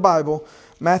 It's in the Bible.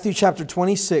 Matthew chapter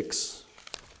 26.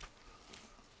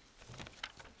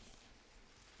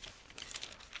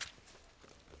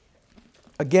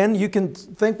 Again, you can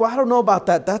think, well, I don't know about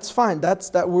that. That's fine.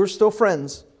 That we're still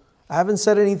friends. I haven't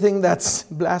said anything that's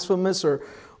blasphemous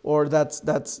or that's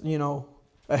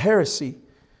a heresy.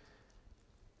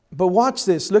 But watch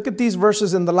this. Look at these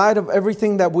verses in the light of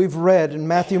everything that we've read in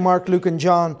Matthew, Mark, Luke, and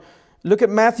John. Look at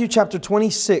Matthew chapter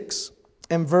 26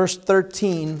 and verse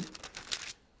 13.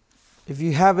 If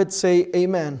you have it, say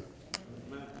amen.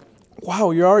 Amen.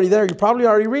 Wow, you're already there. You're probably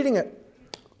already reading it.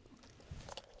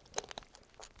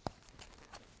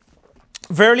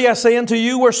 Verily I say unto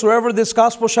you, wheresoever this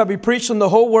gospel shall be preached in the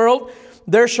whole world,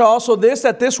 there shall also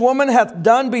that this woman hath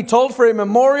done be told for a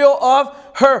memorial of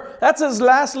her. That's his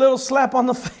last little slap on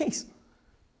the face.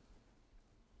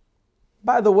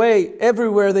 By the way,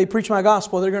 everywhere they preach my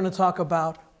gospel, they're going to talk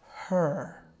about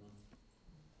her.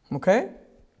 Okay?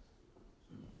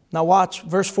 Now watch,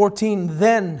 verse 14.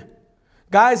 Then.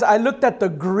 Guys, I looked at the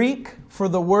Greek for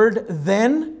the word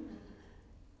then.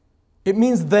 It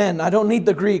means then. I don't need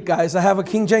the Greek, guys. I have a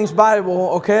King James Bible,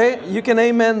 okay? You can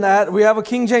amen that. We have a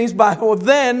King James Bible.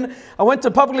 Then, I went to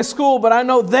public school, but I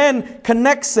know then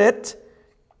connects it.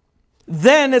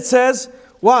 Then it says,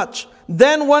 watch.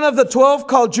 Then one of the 12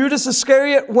 called Judas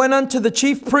Iscariot went unto the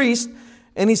chief priest,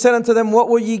 and he said unto them, What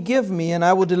will ye give me? And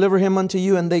I will deliver him unto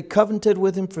you. And they covenanted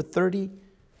with him for 30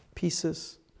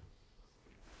 pieces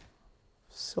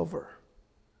of silver.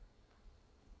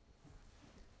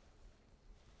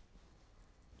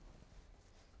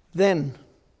 Then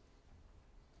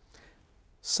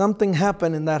something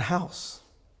happened in that house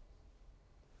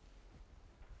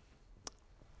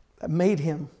that made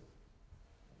him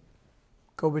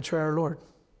go betray our Lord.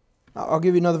 I'll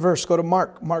give you another verse. Go to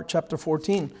Mark chapter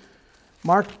 14.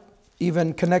 Mark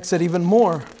even connects it even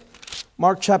more.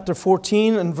 Mark chapter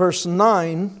 14 and verse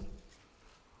 9.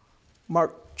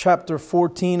 Mark chapter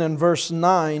 14 and verse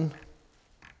 9.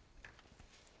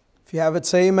 If you have it,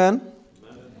 say amen.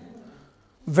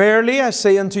 Verily I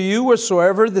say unto you,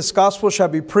 wheresoever this gospel shall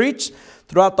be preached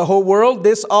throughout the whole world,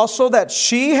 this also that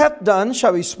she hath done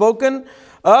shall be spoken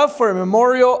of for a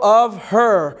memorial of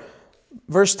her.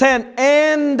 Verse 10,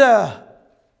 and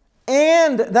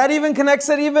that even connects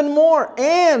it even more.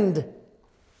 And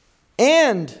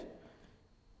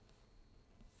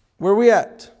where are we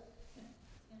at?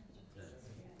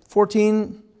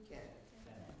 14,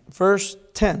 verse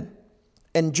 10.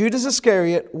 And Judas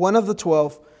Iscariot, one of the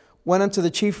 12, went unto the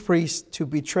chief priest to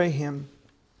betray him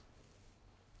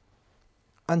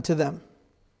unto them.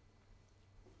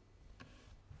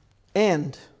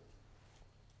 And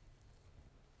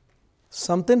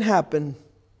something happened.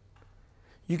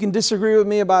 You can disagree with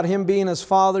me about him being his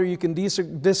father. You can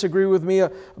disagree with me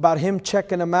about him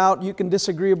checking him out. You can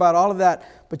disagree about all of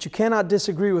that. But you cannot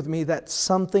disagree with me that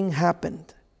something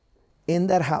happened in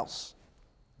that house.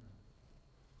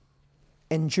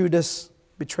 And Judas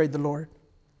betrayed the Lord.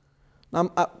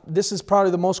 This is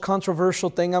probably the most controversial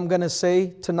thing I'm going to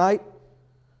say tonight.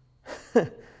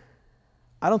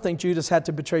 I don't think Judas had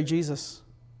to betray Jesus.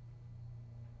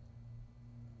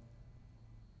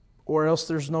 Or else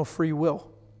there's no free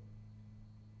will.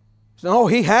 No,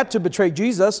 he had to betray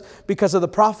Jesus because of the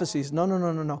prophecies.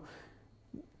 No.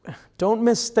 Don't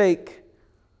mistake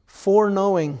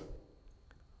foreknowing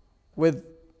with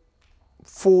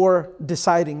for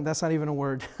deciding. That's not even a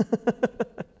word.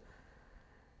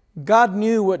 God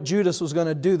knew what Judas was going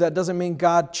to do. That doesn't mean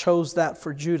God chose that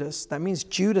for Judas. That means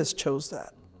Judas chose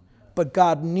that. But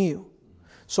God knew.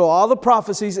 So all the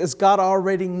prophecies is God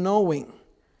already knowing.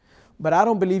 But I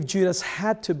don't believe Judas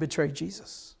had to betray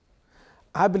Jesus.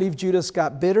 I believe Judas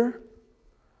got bitter.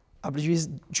 I believe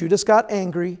Judas got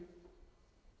angry.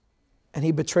 And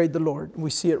he betrayed the Lord. We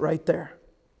see it right there.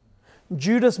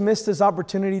 Judas missed his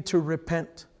opportunity to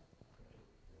repent.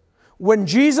 When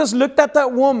Jesus looked at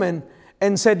that woman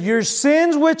and said, Your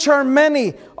sins, which are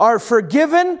many, are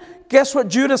forgiven, guess what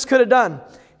Judas could have done?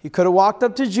 He could have walked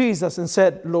up to Jesus and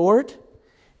said, Lord,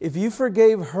 if you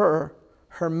forgave her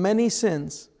many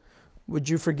sins, would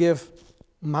you forgive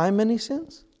my many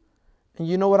sins? And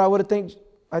you know what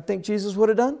I think Jesus would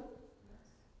have done? He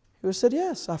would have said,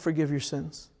 yes, I forgive your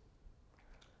sins.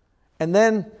 And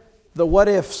then the what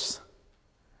ifs.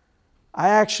 I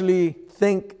actually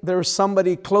think there was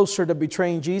somebody closer to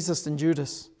betraying Jesus than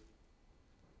Judas.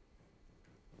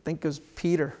 I think it was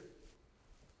Peter.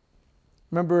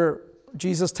 Remember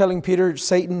Jesus telling Peter,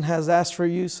 Satan has asked for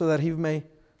you so that he may.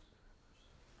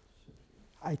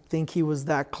 I think he was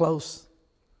that close.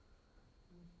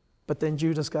 But then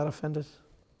Judas got offended.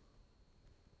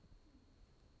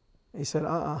 He said,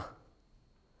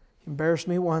 He embarrassed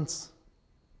me once.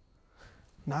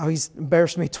 Now he's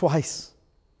embarrassed me twice.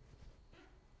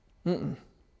 And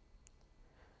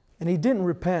he didn't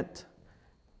repent.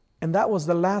 And that was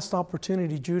the last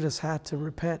opportunity Judas had to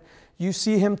repent. You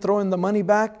see him throwing the money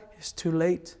back, it's too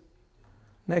late.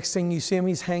 Next thing you see him,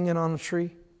 he's hanging on a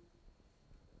tree.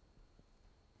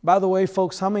 By the way,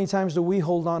 folks, how many times do we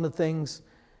hold on to things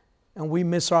and we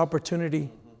miss our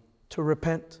opportunity to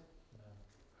repent?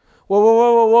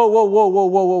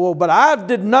 Whoa, but I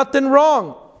did nothing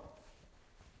wrong.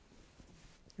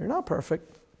 You're not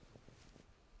perfect.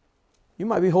 You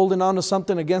might be holding on to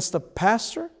something against a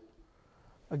pastor,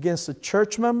 against a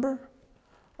church member,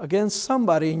 against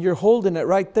somebody, and you're holding it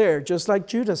right there, just like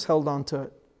Judas held on to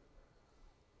it.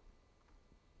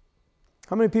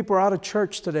 How many people are out of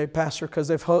church today, Pastor, because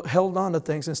they've held on to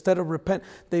things? Instead of repent,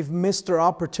 they've missed their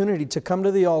opportunity to come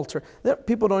to the altar.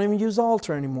 People don't even use the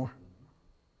altar anymore.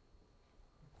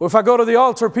 Well, if I go to the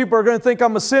altar, people are going to think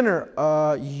I'm a sinner.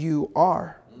 You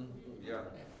are.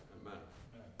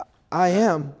 I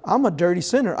am. I'm a dirty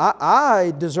sinner.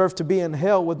 I deserve to be in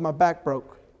hell with my back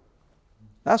broke.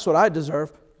 That's what I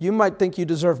deserve. You might think you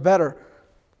deserve better.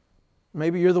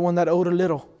 Maybe you're the one that owed a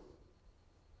little.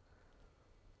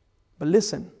 But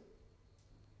listen,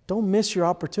 don't miss your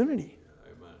opportunity.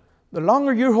 Amen. The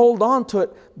longer you hold on to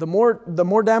it, the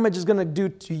more damage it's going to do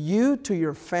to you, to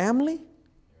your family.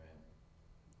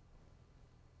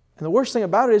 And the worst thing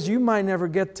about it is you might never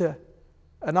get to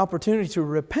an opportunity to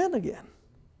repent again.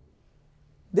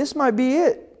 This might be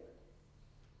it.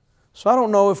 So I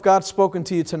don't know if God's spoken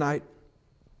to you tonight.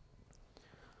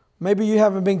 Maybe you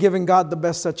haven't been giving God the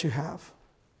best that you have.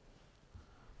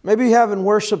 Maybe you haven't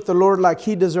worshiped the Lord like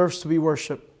He deserves to be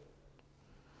worshiped.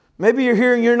 Maybe you're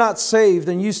here and you're not saved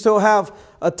and you still have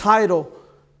a title.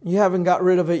 You haven't got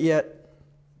rid of it yet.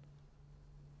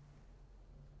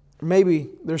 Maybe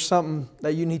there's something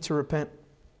that you need to repent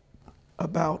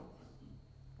about.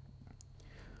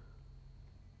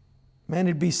 Man,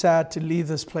 it'd be sad to leave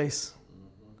this place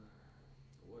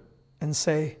and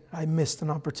say, I missed an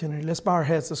opportunity. Let's bow our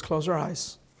heads. Let's close our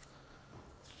eyes.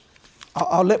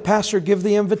 I'll let Pastor give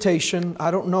the invitation. I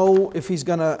don't know if he's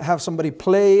going to have somebody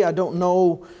play. I don't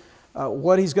know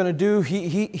what he's going to do.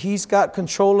 He's got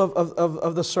control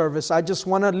of the service. I just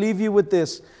want to leave you with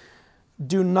this.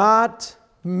 Do not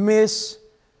miss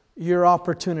your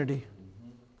opportunity.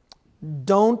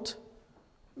 Don't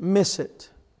miss it.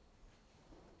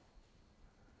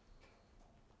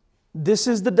 This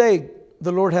is the day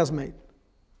the Lord has made.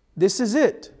 This is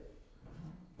it.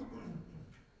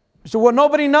 So what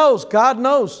nobody knows, God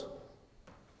knows.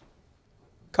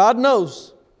 God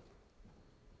knows.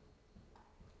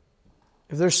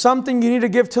 If there's something you need to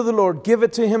give to the Lord, give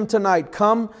it to Him tonight.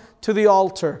 Come to the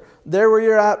altar. There where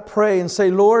you're at, pray and say,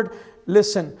 Lord,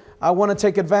 listen, I want to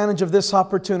take advantage of this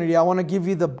opportunity. I want to give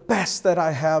you the best that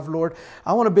I have, Lord.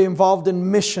 I want to be involved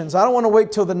in missions. I don't want to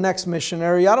wait till the next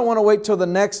missionary. I don't want to wait till the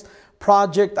next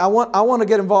project. I want to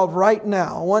get involved right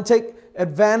now. I want to take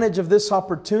advantage of this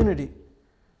opportunity.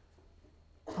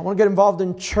 I want to get involved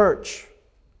in church,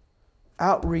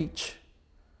 outreach,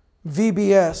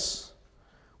 VBS.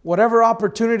 Whatever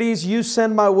opportunities you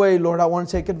send my way, Lord, I want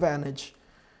to take advantage.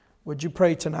 Would you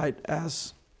pray tonight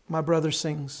as my brother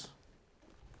sings?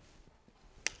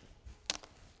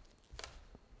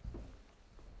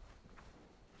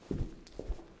 So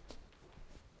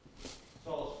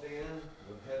I'll stand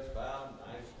with heads bowed and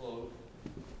eyes closed.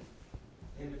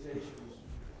 Invitations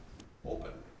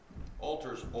open.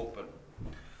 Altars open.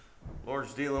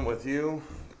 Lord's dealing with you.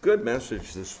 Good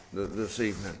message this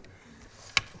evening.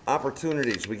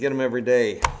 Opportunities, we get them every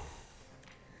day.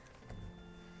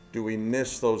 Do we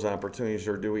miss those opportunities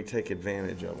or do we take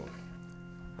advantage of them?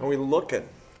 Are we looking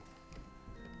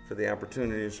for the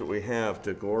opportunities that we have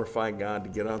to glorify God, to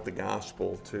get out the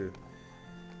gospel, to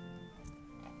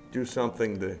do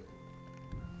something to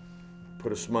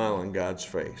put a smile on God's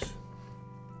face?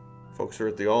 Folks are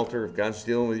at the altar. If God's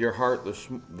dealing with your heart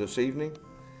this evening,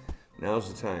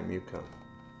 now's the time you come.